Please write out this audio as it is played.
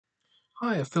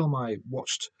Hi, a film I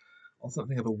watched on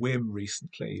something of a whim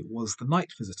recently was The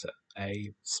Night Visitor,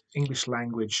 a English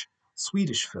language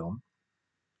Swedish film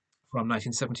from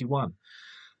 1971.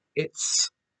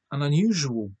 It's an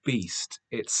unusual beast.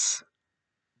 It's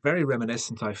very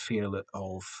reminiscent, I feel,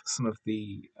 of some of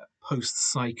the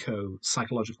post-psycho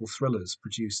psychological thrillers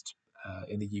produced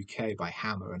in the UK by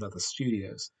Hammer and other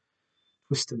studios.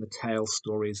 Twist in the tail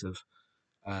stories of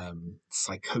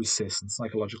psychosis and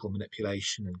psychological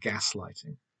manipulation and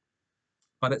gaslighting.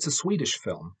 But it's a Swedish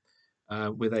film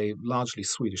with a largely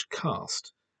Swedish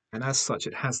cast, and as such,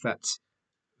 it has that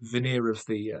veneer of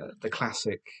the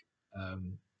classic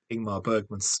um, Ingmar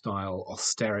Bergman style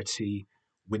austerity,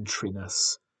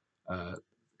 wintriness, uh,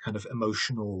 kind of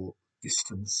emotional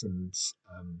distance and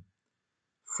um,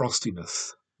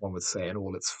 frostiness, one would say, in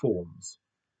all its forms.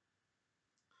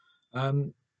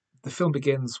 Um, the film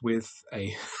begins with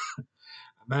a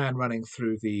man running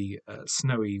through the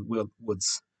snowy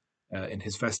woods in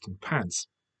his vest and pants,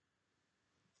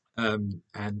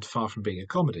 and far from being a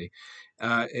comedy,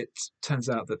 it turns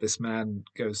out that this man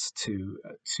goes to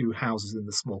two houses in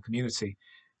the small community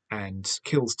and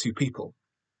kills two people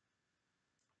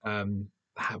um,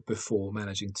 before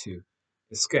managing to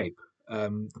escape.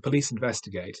 The police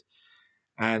investigate,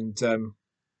 and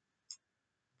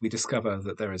we discover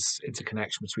that there is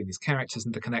interconnection between these characters,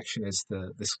 and the connection is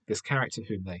this character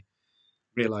whom they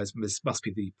realize must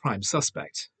be the prime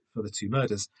suspect for the two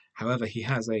murders. However, he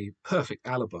has a perfect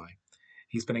alibi.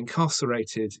 He's been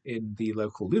incarcerated in the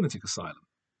local lunatic asylum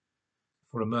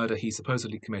for a murder he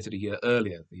supposedly committed a year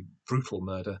earlier, the brutal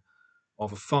murder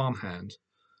of a farmhand,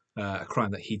 a crime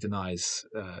that he denies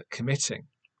committing.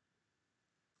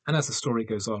 And as the story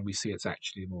goes on, we see it's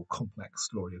actually a more complex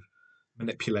story of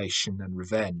manipulation and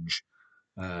revenge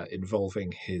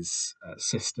involving his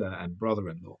sister and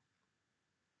brother-in-law.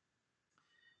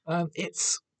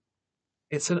 It's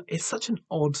it's such an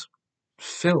odd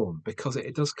film because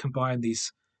it does combine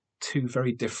these two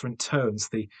very different tones: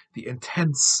 the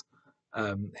intense,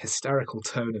 hysterical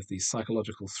tone of these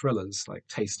psychological thrillers like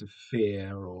Taste of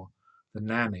Fear or The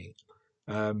Nanny,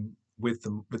 with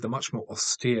the much more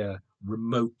austere,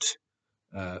 remote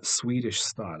Swedish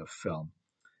style of film.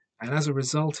 And as a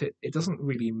result, it doesn't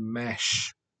really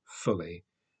mesh fully,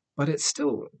 but it's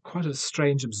still quite a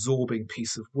strange, absorbing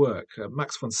piece of work.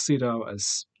 Max von Sydow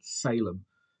as Salem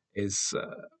is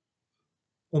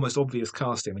almost obvious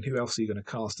casting. I mean, who else are you going to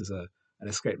cast as an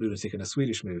escaped lunatic in a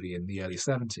Swedish movie in the early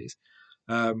 70s?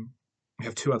 Um, we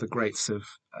have two other greats of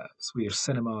Swedish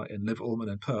cinema in Liv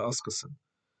Ullmann and Per Oscarsson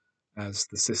as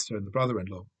the sister and the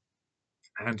brother-in-law.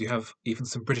 And you have even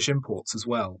some British imports as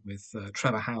well, with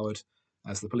Trevor Howard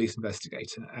as the police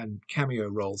investigator, and cameo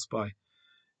roles by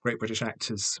great British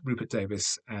actors Rupert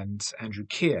Davis and Andrew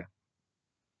Keir.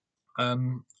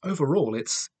 Overall,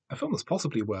 it's a film that's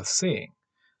possibly worth seeing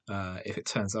if it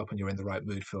turns up and you're in the right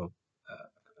mood for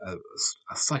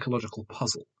a psychological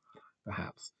puzzle,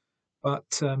 perhaps.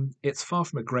 But it's far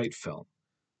from a great film.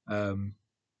 Um,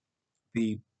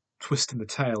 the twist in the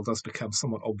tale does become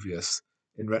somewhat obvious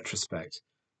in retrospect,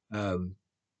 um,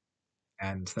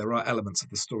 and there are elements of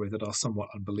the story that are somewhat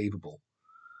unbelievable.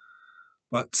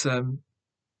 But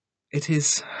it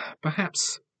is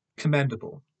perhaps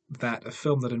commendable that a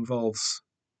film that involves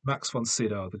Max von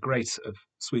Sydow, the great of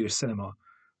Swedish cinema,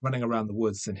 running around the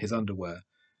woods in his underwear,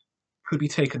 could be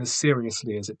taken as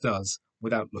seriously as it does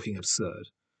without looking absurd.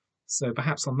 So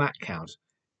perhaps on that count,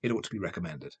 it ought to be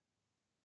recommended.